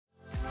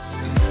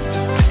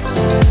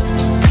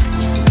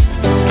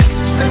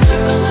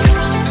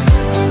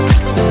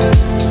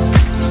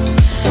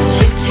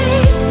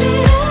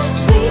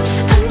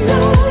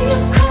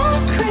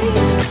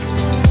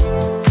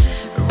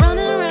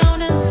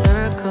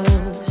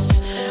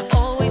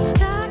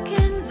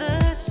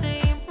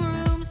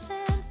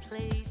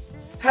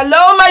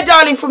Hello, my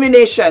darling Fumi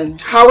Nation.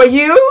 How are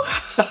you?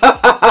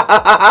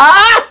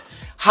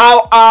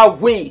 How are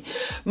we?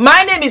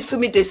 My name is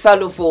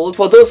Fumidesaluvold.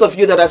 For those of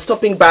you that are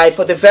stopping by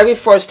for the very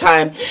first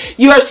time,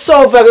 you are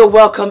so very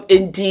welcome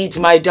indeed,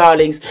 my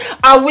darlings.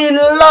 Are we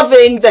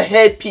loving the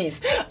headpiece?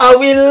 Are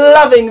we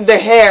loving the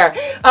hair?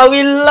 Are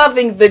we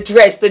loving the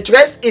dress? The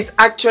dress is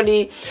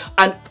actually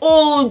an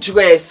old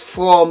dress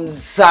from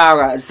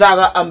Zara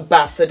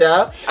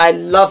Ambassador. I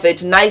love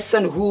it. Nice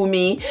and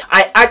roomy.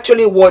 I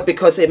actually wore it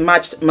because it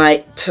matched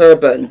my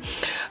turban.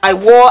 I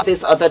wore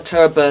this other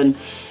turban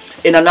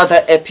in another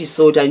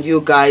episode and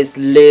you guys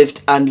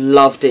lived and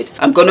loved it.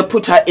 I'm going to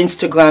put her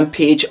Instagram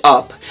page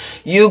up.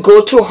 You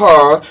go to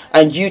her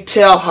and you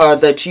tell her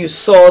that you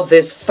saw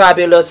this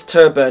fabulous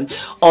turban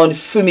on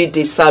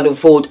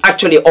Fumidesaluvold,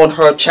 actually on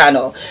her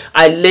channel.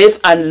 I live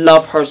and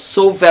love her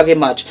so very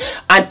much.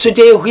 And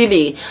today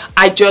really,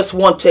 I just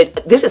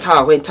wanted, this is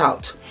how I went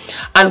out.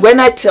 And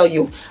when I tell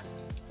you,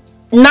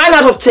 9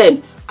 out of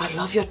 10, I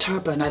love your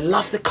turban. I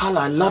love the color.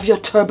 I love your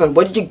turban.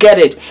 Where did you get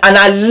it? And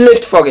I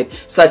lived for it.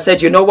 So I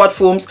said, you know what,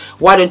 Fooms?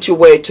 Why don't you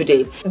wear it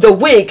today? The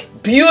wig,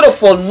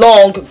 beautiful,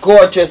 long,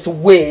 gorgeous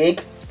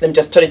wig. Let me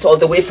just turn it all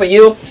the way for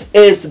you.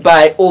 Is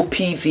by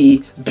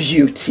OPV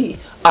Beauty.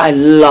 I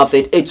love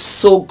it. It's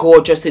so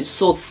gorgeous. It's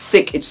so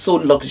thick. It's so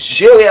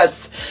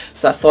luxurious.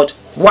 So I thought,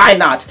 why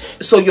not?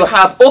 So you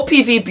have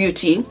OPV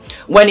Beauty.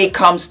 When it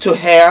comes to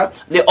hair,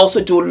 they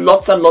also do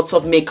lots and lots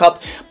of makeup.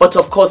 But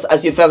of course,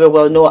 as you very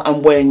well know,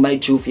 I'm wearing my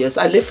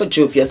JUVIAS. I live for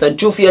JUVIAS, and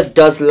JUVIAS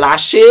does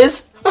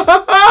lashes.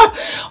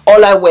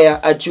 All I wear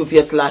are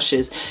JUVIAS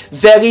lashes.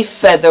 Very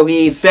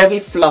feathery, very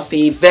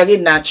fluffy, very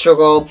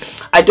natural.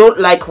 I don't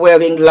like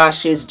wearing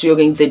lashes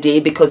during the day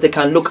because they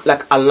can look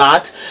like a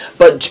lot.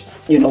 But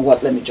you know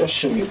what? Let me just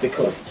show you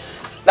because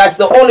that's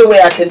the only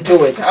way I can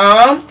do it.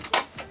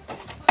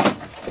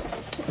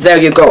 There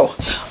you go.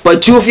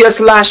 But JUVIAS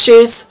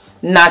lashes,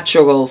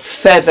 natural,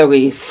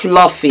 feathery,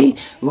 fluffy,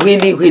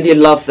 really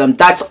love them.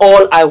 That's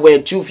all I wear.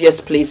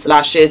 JUVIAS Place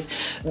lashes.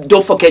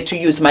 Don't forget to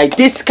use my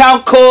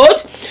discount code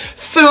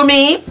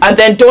Fumi, and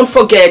then don't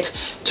forget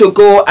to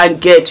go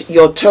and get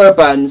your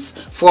turbans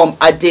from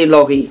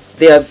Adelori.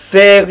 They are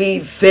very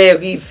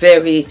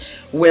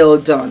well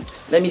done.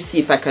 Let me see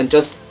if I can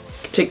just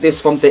take this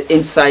from the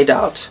inside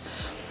out.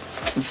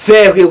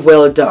 Very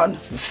well done.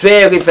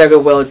 Very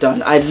well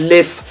done. I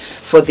live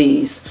for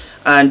these.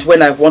 And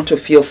when I want to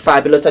feel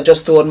fabulous, I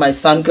just throw on my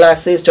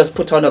sunglasses, just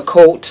put on a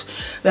coat.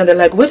 Then they're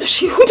like, who does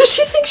she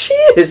think she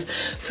is?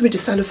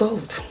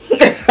 Fumidesaluvold.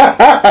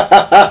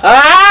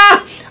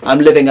 I'm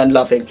living and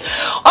loving.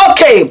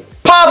 Okay,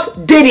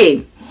 Puff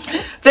Diddy.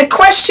 The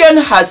question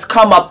has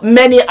come up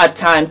many a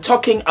time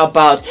talking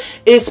about,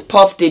 is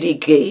Puff Diddy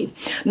gay?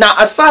 Now,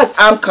 as far as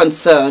I'm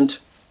concerned,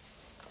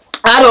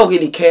 I don't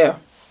really care.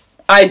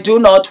 I do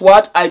not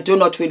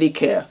really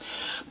care.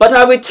 But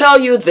I will tell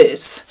you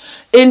this.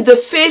 In the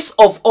face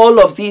of all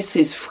of these,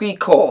 his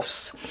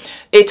freak-offs,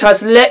 it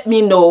has let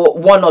me know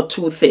one or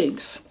two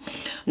things.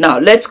 Now,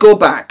 let's go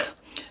back.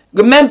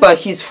 Remember,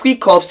 his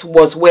freak-offs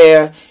was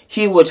where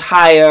he would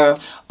hire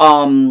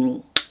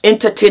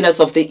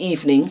entertainers of the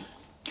evening.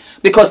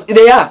 Because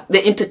they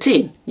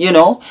entertain, you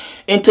know.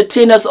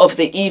 Entertainers of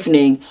the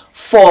evening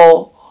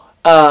for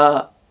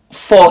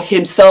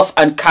himself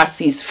and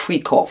Cassie's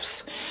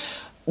freak-offs.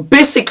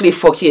 Basically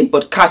for him,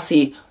 but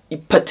Cassie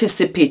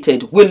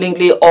participated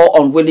willingly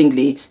or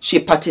unwillingly. She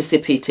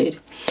participated,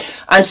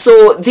 and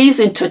so these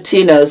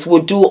entertainers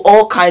would do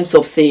all kinds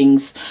of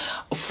things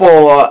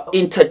for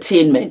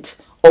entertainment,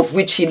 of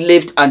which he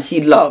lived and he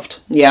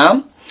loved.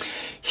 Yeah,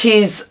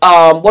 his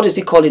what does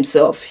he call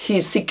himself?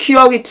 His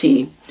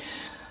security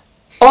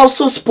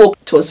also spoke.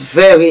 It was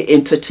very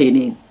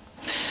entertaining,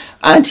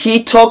 and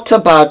he talked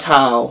about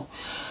how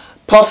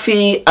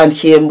Puffy and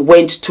him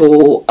went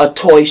to a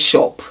toy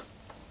shop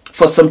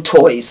for some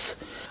toys.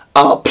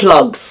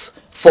 Plugs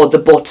for the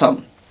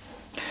bottom.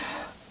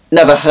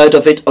 Never heard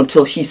of it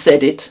until he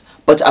said it,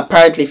 but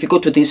apparently if you go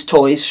to these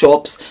toy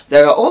shops,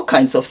 there are all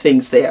kinds of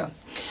things there.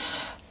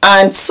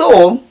 And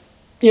so,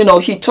 you know,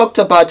 he talked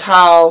about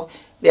how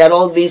they had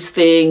all these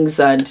things,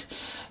 and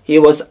he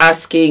was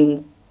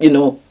asking, you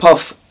know,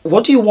 Puff,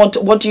 what do you want?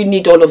 What do you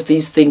need all of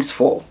these things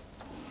for?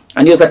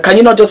 And he was like, can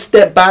you not just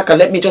step back and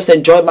let me just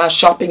enjoy my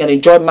shopping and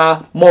enjoy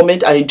my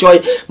moment and enjoy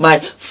my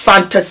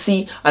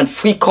fantasy and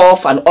freak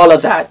off and all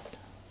of that?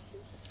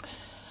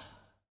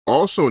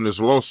 Also in this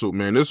lawsuit,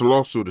 man, this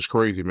lawsuit is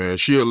crazy, man.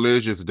 She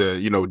alleges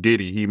that, you know,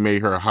 Diddy, he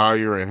made her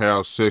hire and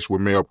have sex with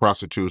male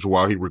prostitutes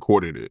while he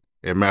recorded it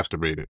and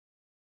masturbated.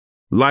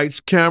 Lights,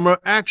 camera,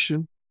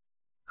 action.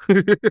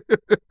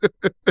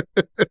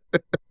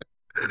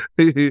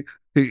 he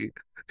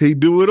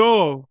do it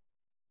all.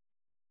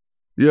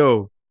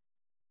 Yo.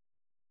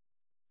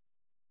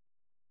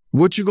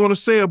 What you gonna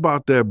say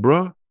about that,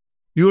 bruh?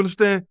 You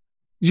understand?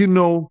 You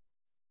know,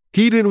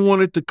 he didn't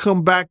want it to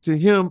come back to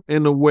him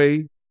in a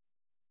way.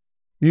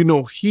 You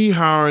know, he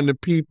hiring the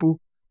people.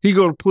 He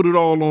gonna put it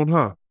all on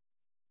her.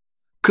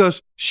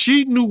 Because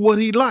she knew what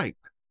he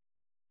liked.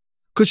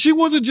 Because she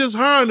wasn't just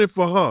hiring it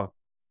for her.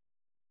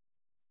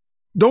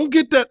 Don't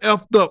get that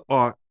effed up,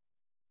 Art.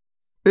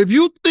 If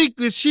you think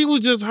that she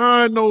was just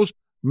hiring those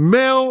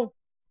male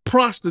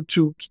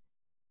prostitutes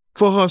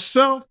for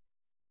herself,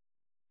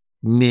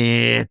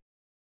 nah.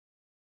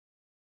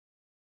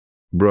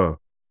 Bruh,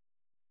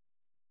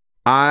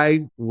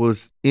 I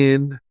was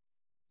in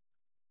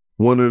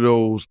one of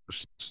those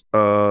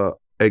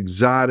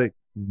exotic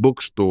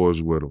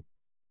bookstores with him.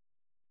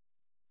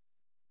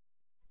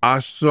 I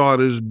saw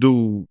this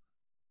dude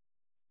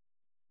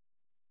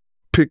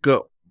pick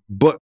up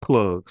butt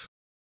plugs.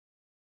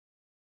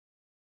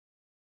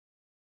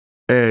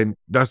 And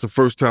that's the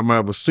first time I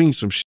ever seen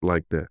some shit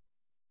like that.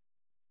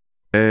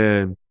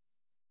 And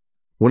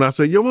when I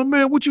said, yo, my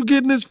man, what you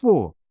getting this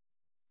for?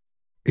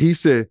 He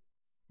said,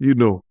 you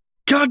know,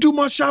 can I do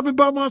my shopping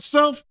by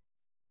myself?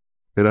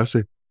 And I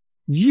said,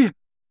 yeah.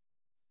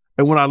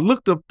 And when I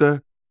looked up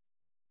there,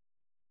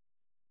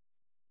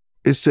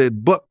 it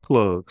said butt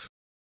plugs.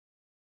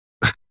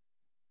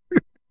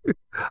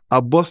 I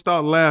bust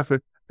out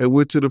laughing and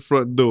went to the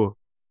front door.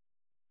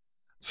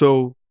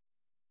 So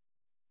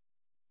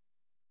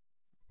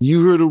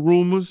you heard the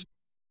rumors.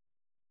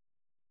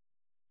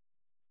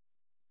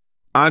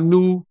 I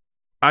knew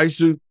I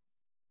should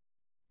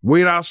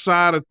wait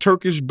outside of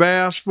Turkish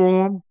baths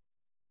for him.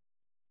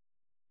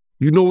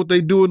 You know what they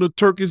do in the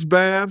Turkish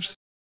baths?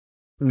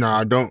 No,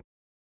 I don't.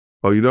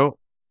 Oh, you don't?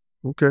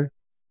 Okay.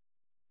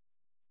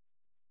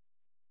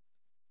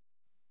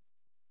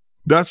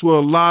 That's where a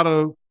lot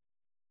of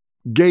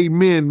gay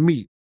men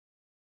meet.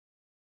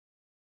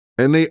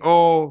 And they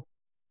all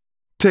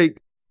take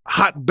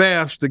hot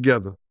baths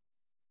together.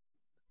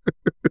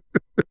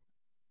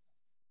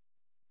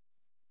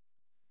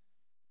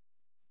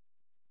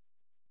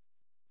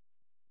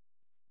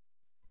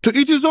 To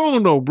each his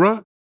own though,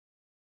 bruh.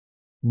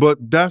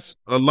 But that's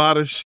a lot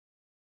of shit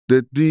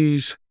that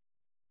these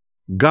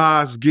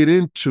guys get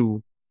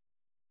into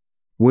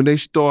when they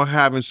start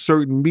having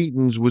certain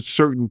meetings with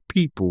certain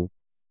people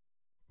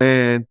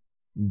and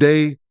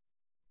they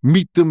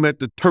meet them at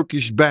the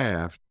Turkish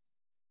bath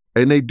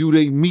and they do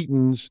their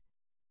meetings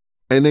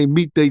and they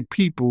meet their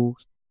people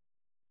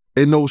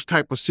in those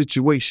type of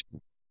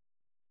situations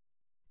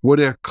where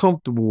they're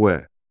comfortable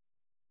at.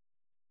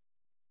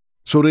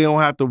 So they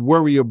don't have to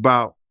worry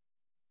about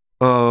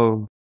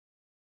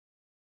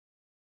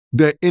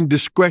their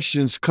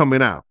indiscretions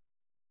coming out.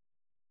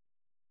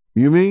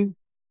 You mean?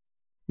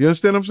 You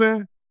understand what I'm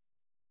saying?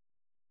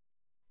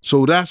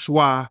 So that's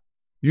why,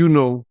 you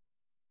know,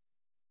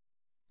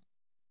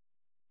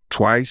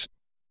 twice,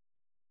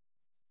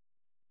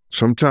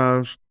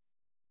 sometimes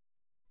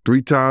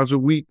 3 times a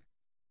week,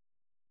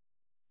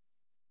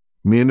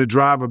 me and the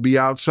driver be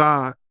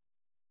outside.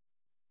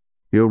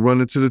 He'll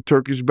run into the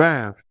Turkish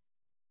bath.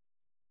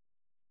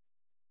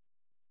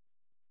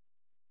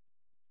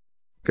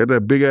 Got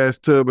that big ass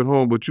tub at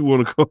home, but you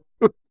want to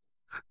go?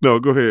 No,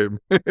 go ahead.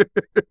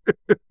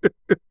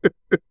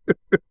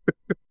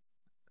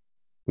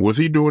 Was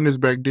he doing this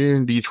back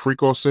then, these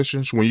freak-off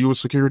sessions, when you were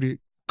security?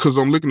 Because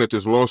I'm looking at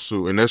this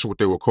lawsuit, and that's what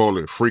they would call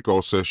it,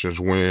 freak-off sessions,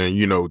 when,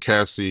 you know,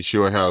 Cassie,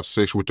 she'll have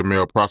sex with the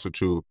male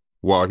prostitute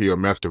while he'll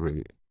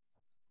masturbate.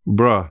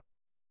 Bruh,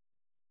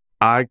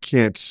 I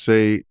can't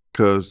say,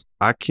 because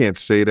I can't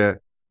say that.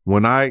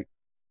 When I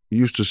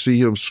used to see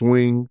him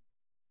swing,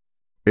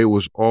 it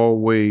was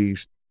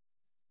always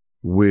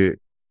with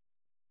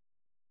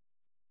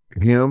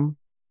him,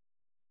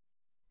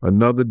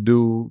 another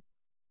dude,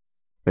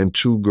 and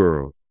 2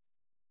 girls.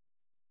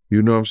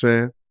 You know what I'm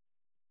saying?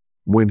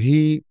 When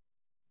he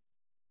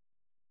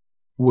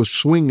was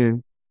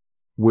swinging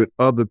with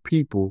other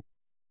people,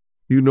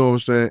 you know what I'm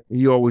saying?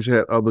 He always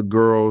had other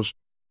girls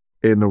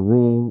in the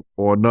room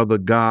or another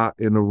guy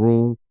in the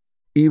room,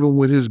 even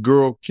with his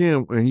girl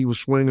Kim, and he was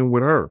swinging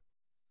with her.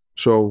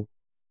 So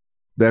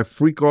that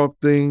freak off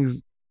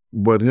things,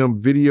 but him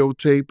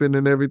videotaping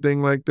and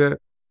everything like that,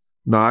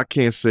 no, I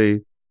can't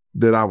say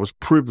that I was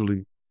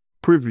privy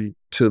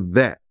to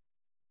that.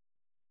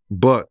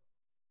 But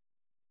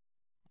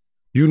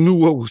you knew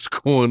what was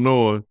going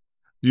on,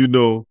 you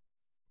know,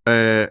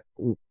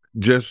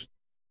 just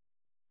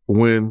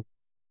in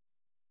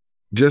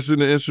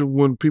the instant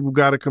when people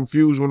got it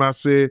confused when I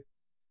said,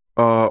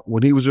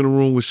 when he was in the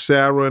room with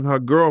Sarah and her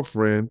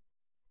girlfriend,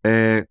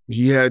 and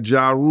he had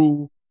Ja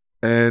Rule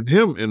and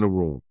him in the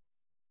room.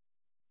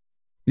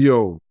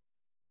 Yo,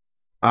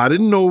 I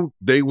didn't know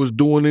they was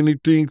doing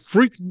anything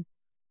freaky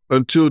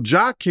until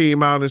Ja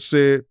came out and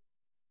said,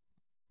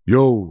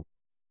 yo,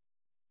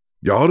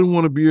 y'all didn't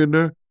want to be in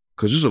there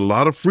because there's a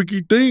lot of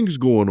freaky things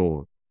going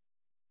on.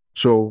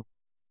 So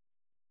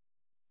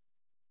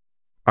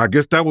I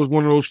guess that was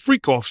one of those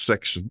freak-off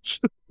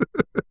sections.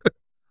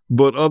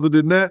 But other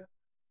than that,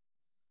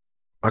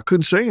 I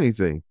couldn't say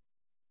anything.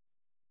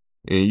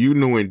 And you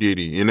knowing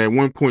Diddy, and at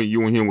one point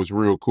you and him was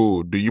real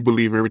cool. Do you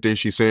believe everything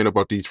she's saying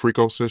about these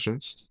freak-off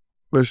sessions?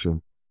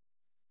 Listen,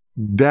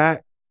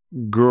 that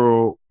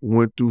girl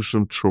went through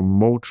some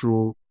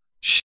tumultuous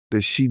shit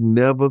that she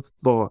never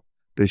thought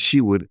that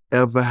she would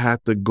ever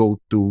have to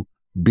go through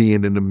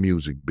being in the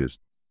music business.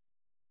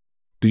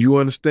 Do you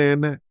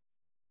understand that?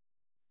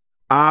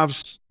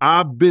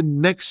 I've been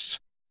next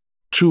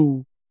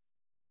to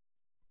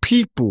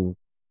people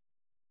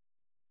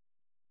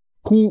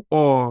who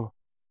are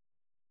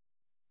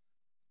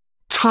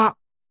top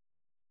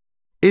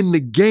in the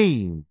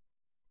game,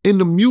 in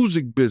the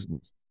music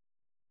business.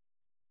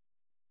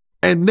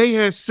 And they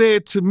had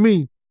said to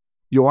me,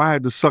 yo, I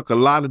had to suck a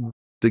lot of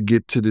to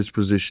get to this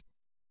position.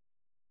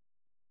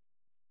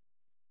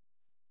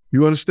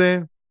 You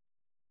understand?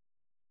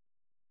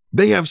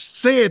 They have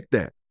said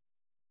that.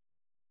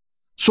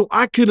 So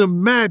I can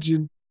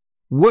imagine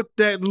what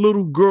that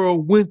little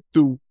girl went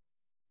through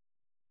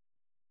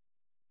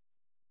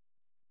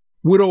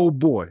with old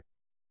boy.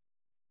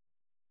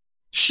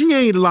 She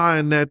ain't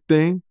lying that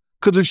thing,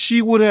 because if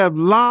she would have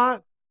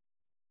lied,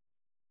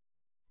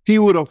 he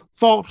would have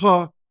fought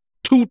her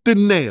tooth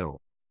and nail.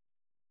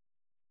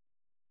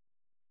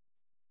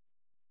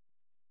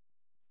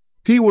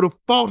 He would have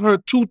fought her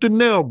tooth and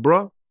nail,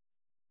 bruh.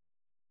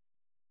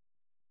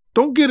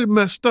 Don't get it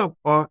messed up,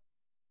 Art.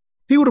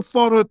 He would have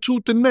fought her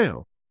tooth and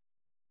nail.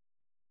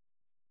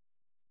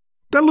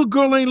 That little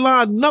girl ain't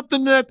lied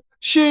nothing that.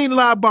 She ain't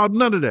lied about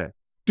none of that.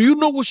 Do you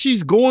know what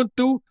she's going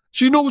through?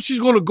 She know what she's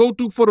going to go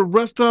through for the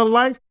rest of her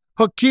life?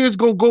 Her kids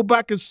going to go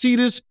back and see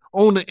this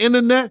on the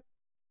internet?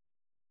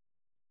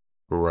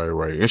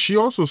 Right. And she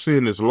also said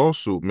in this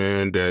lawsuit,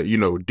 man, that,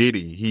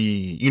 Diddy,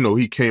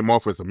 he came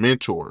off as a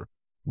mentor,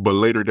 but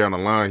later down the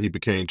line, he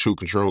became too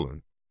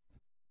controlling.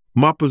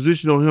 My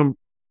position on him,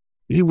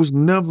 he was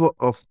never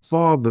a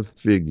father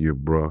figure,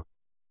 bruh.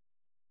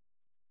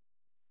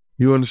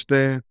 You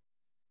understand?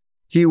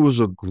 He was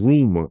a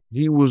groomer.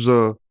 He was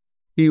an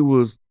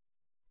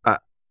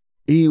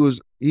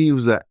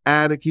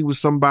addict. He was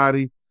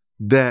somebody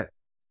that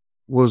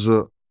was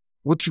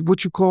what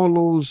you call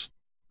those?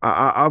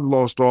 I've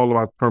lost all of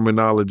my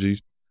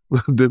terminologies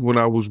when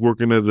I was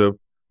working as a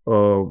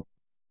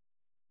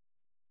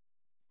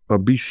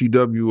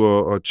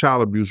BCW, a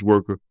child abuse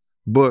worker.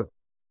 But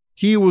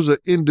he was an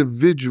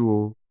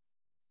individual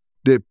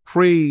that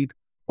preyed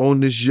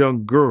on this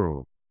young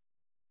girl,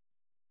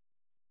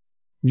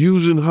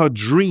 using her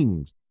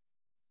dreams,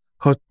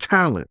 her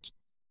talents,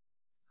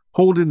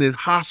 holding it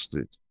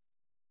hostage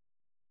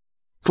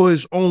for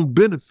his own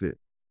benefit.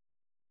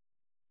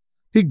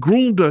 He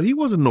groomed her. He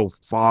wasn't no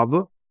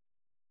father.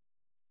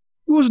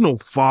 He was no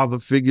father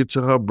figure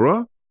to her,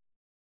 bruh.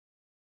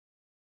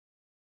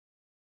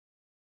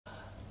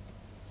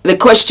 The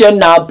question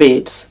now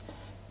bids,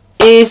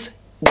 is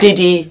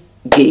Diddy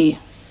gay?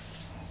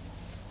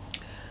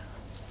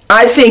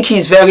 I think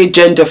he's very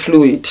gender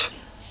fluid,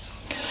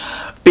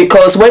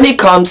 because when it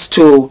comes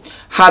to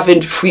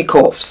having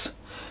freak-offs,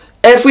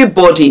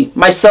 everybody,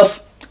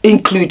 myself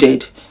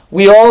included,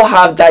 we all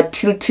have that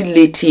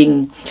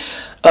titillating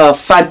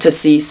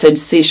fantasy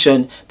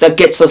sensation that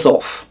gets us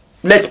off.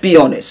 Let's be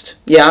honest.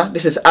 Yeah,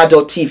 this is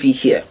adult TV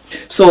here.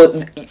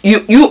 So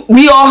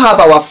we all have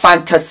our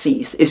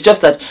fantasies. It's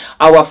just that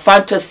our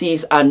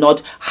fantasies are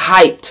not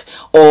hyped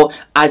or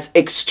as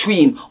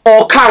extreme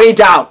or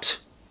carried out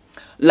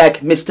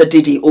like Mr.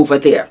 Diddy over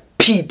there.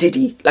 P.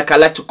 Diddy, like I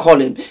like to call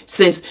him,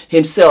 since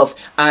himself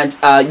and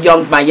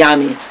Young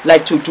Miami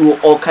like to do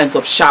all kinds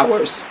of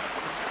showers.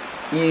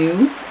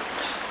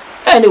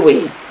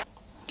 Anyway,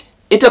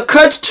 it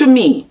occurred to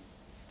me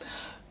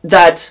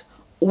that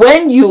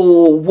when you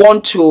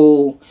want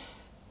to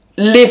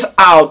live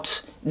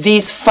out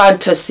these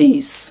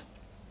fantasies,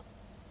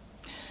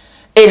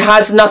 it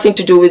has nothing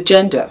to do with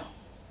gender.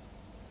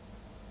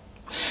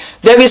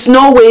 There is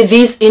no way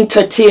these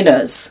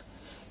entertainers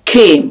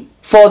came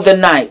for the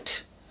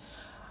night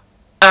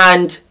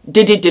and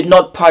Diddy did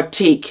not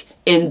partake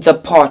in the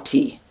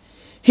party.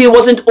 He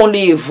wasn't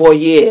only a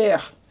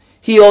voyeur,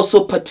 he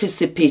also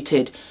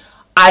participated.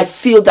 I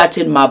feel that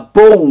in my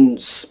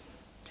bones,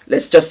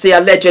 let's just say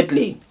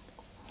allegedly,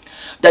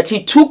 that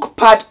he took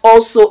part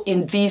also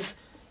in these,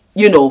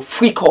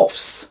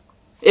 freak-offs.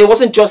 It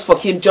wasn't just for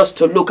him just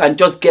to look and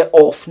just get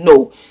off.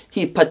 No,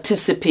 he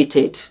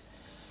participated.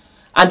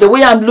 And the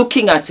way I'm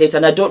looking at it,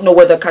 and I don't know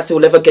whether Cassie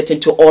will ever get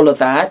into all of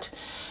that,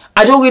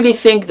 I don't really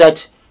think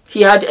that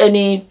he had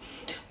any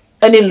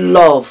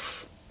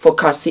love for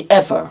Cassie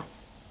ever.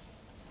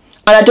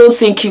 And I don't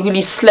think he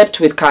really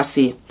slept with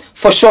Cassie.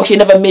 For sure, he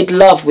never made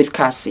love with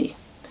Cassie.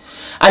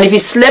 And if he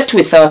slept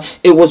with her,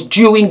 it was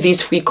during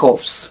these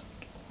freak-offs,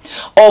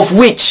 of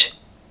which,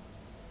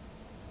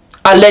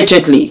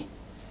 allegedly,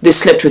 they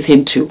slept with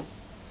him too.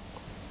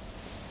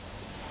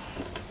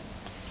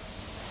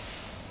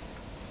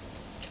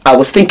 I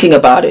was thinking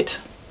about it.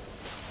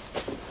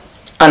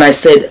 And I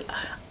said,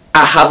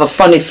 I have a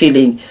funny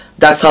feeling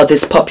that's how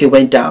this puppy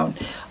went down.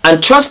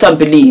 And trust and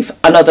believe,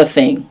 another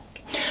thing,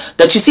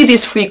 that you see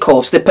these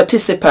freak-offs, the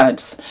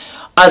participants,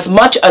 as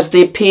much as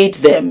they paid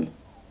them,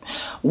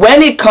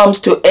 when it comes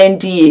to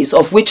NDAs,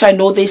 of which I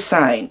know they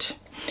signed,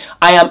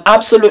 I am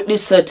absolutely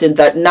certain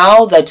that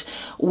now that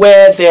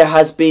where there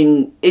has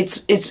been,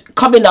 it's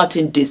coming out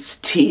in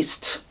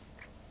distaste.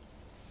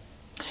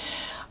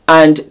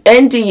 And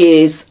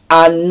NDAs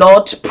are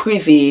not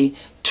privy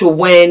to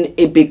when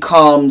it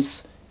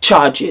becomes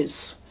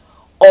charges,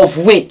 of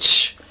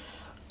which,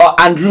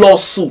 and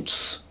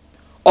lawsuits,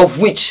 of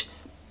which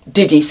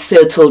Diddy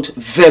settled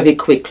very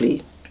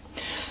quickly.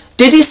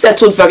 Diddy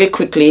settled very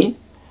quickly.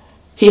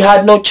 He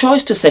had no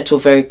choice to settle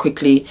very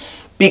quickly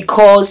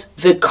because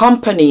the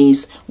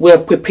companies were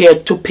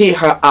prepared to pay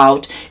her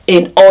out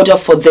in order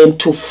for them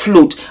to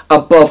float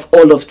above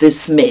all of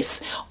this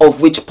mess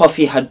of which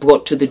Puffy had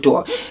brought to the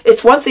door.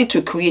 It's one thing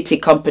to create a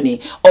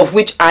company, of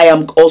which I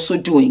am also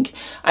doing.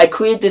 I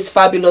create this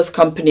fabulous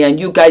company and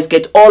you guys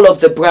get all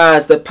of the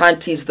bras, the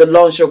panties, the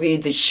lingerie,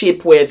 the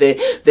shapewear,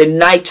 the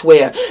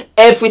nightwear,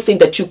 everything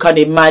that you can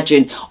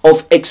imagine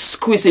of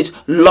exquisite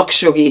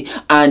luxury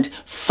and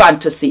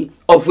fantasy,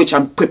 of which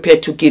I'm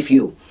prepared to give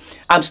you.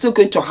 I'm still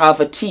going to have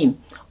a team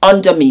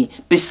under me,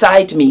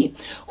 beside me,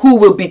 who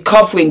will be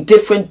covering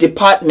different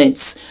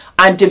departments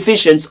and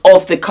divisions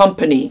of the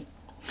company.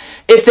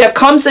 If there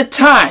comes a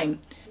time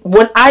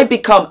when I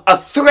become a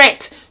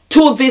threat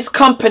to this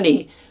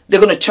company,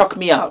 they're going to chuck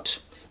me out.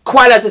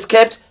 Quiet as it's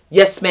kept,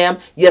 yes ma'am,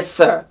 yes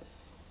sir.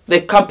 The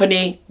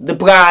company, the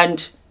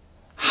brand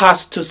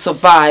has to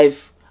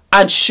survive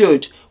and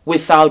should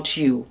without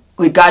you,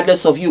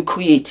 regardless of you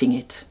creating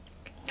it.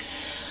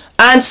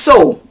 And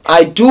so,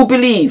 I do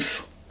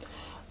believe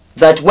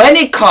that when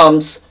it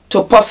comes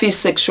to Puffy's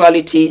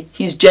sexuality,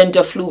 he's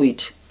gender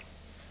fluid.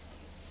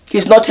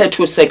 He's not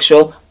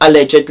heterosexual,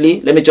 allegedly.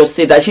 Let me just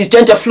say that. He's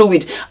gender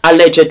fluid,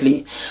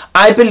 allegedly.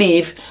 I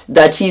believe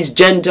that he's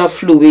gender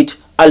fluid,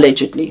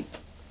 allegedly.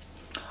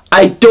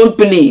 I don't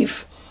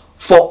believe,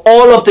 for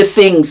all of the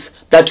things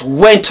that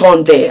went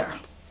on there,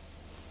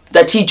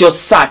 that he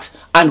just sat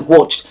and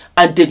watched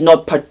and did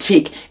not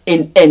partake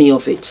in any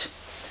of it.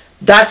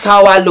 That's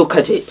how I look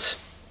at it.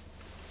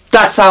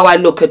 That's how I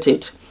look at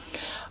it.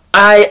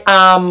 I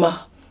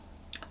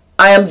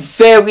am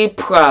very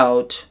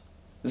proud,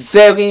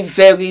 very,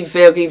 very,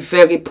 very,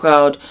 very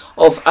proud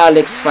of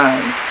Alex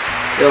Fine.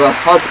 You're a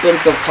husband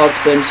of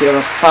husbands, you're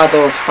a father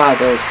of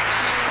fathers,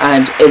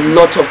 and a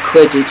lot of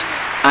credit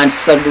and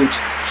salute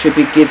should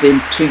be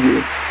given to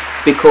you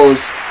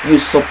because you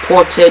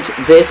supported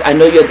this. I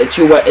know that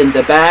you were in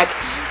the back.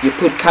 You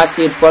put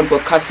Cassie in front,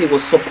 but Cassie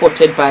was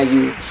supported by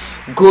you.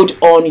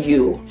 Good on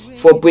you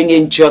for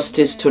bringing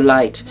justice to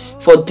light,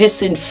 for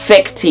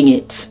disinfecting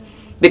it.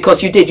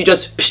 Because you did, you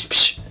just psh,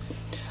 psh.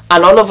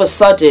 And all of a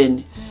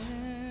sudden,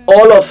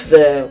 all of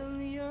the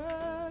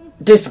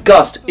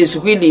disgust is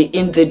really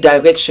in the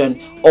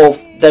direction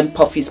of them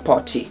Puffy's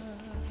party.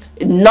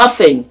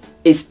 Nothing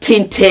is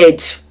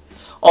tinted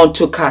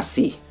onto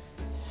Cassie.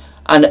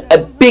 And a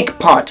big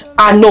part,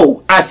 I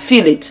know, I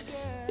feel it,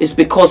 is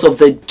because of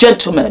the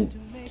gentleman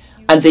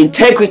and the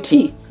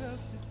integrity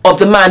of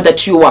the man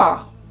that you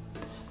are,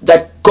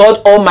 that God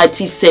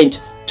Almighty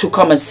sent to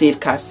come and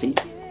save Cassie.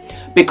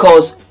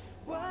 Because,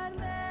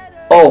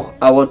 oh,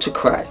 I want to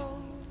cry.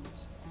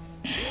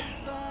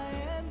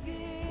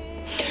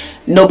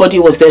 Nobody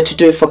was there to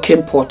do it for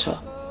Kim Porter.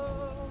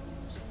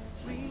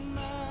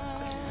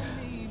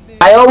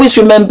 I always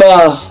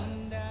remember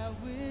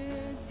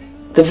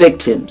the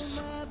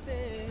victims.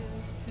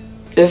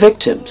 The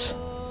victims.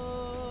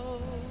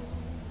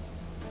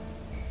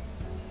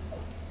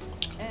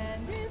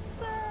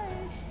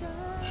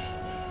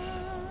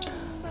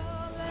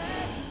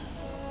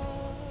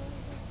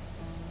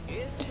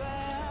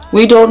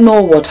 We don't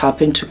know what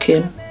happened to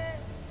Kim.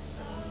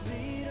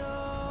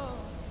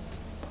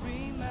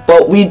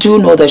 But we do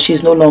know that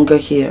she's no longer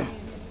here.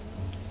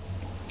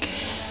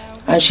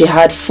 And she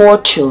had 4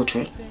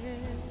 children.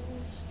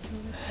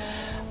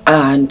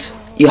 And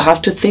you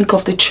have to think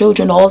of the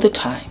children all the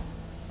time.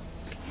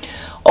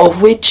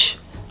 Of which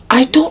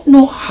I don't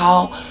know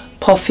how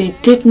Puffy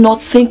did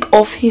not think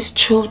of his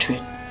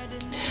children.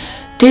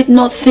 Did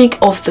not think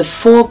of the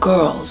 4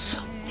 girls.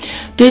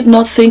 Did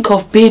not think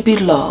of baby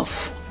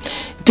love.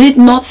 Did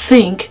not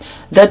think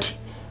that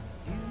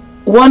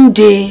one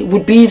day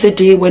would be the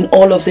day when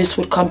all of this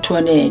would come to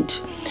an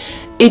end.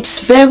 It's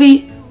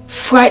very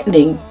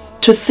frightening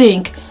to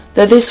think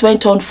that this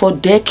went on for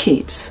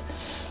decades,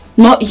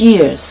 not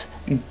years,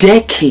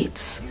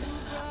 decades.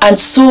 And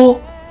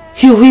so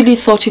he really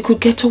thought he could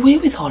get away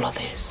with all of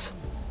this.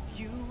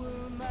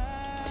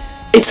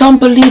 It's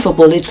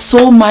unbelievable. It's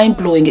so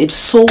mind-blowing. It's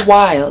so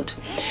wild.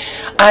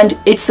 And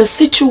it's a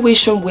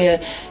situation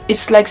where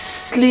it's like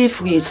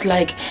slavery. It's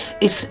like,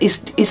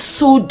 it's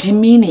so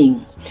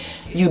demeaning.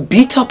 You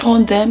beat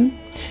upon them.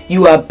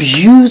 You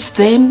abuse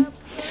them.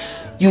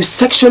 You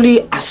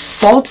sexually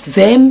assault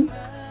them.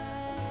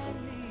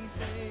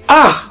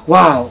 Ah,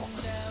 wow.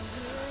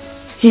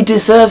 He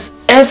deserves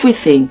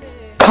everything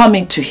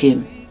coming to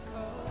him.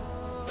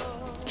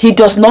 He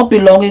does not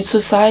belong in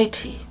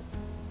society.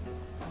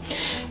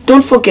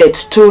 Don't forget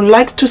to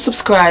like, to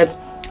subscribe,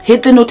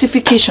 hit the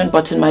notification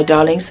button, my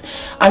darlings,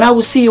 and I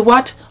will see you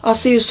what? I'll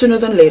see you sooner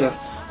than later.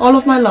 All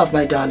of my love,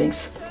 my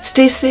darlings.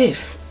 Stay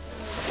safe.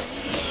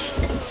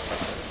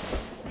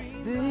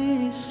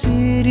 This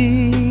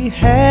city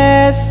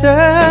has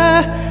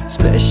a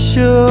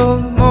special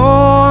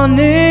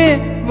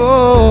morning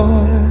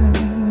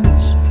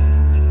voice.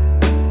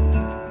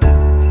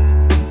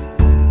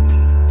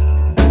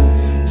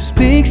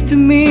 Speaks to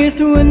me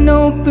through an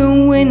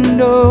open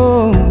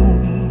window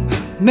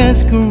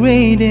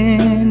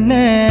masquerading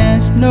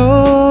as noise.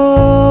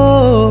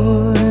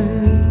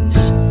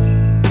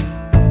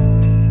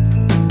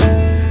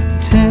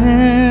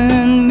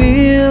 10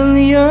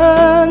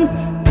 million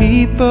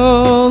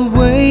people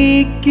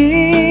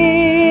waking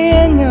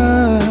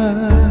up.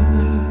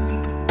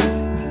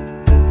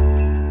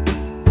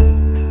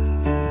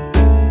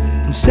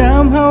 And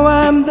somehow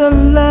I'm the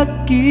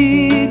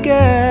lucky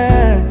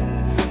guy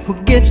who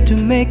gets to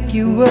make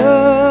you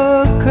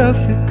a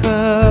coffee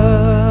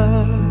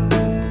cup.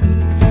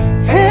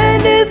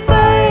 And if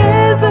I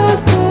ever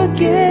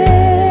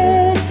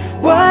forget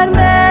what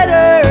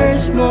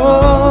matters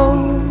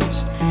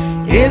most,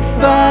 if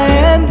I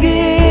am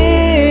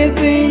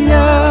giving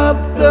up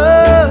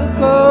the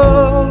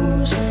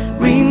ghost,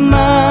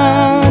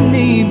 remind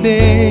me,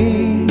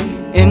 babe,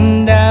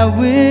 and I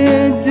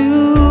will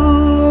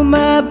do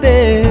my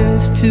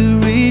best to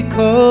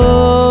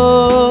recall.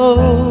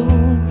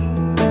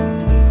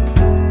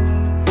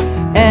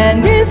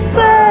 And if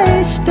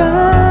I stumble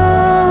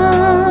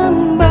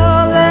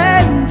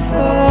and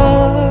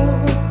fall,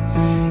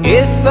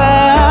 if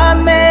I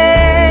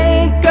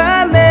make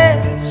a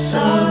mess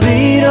of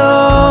it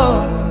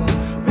all,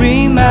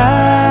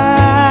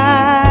 remind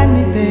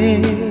me,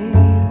 babe,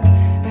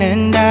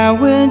 and I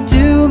will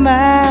do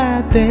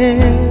my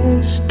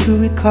best to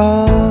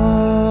recall.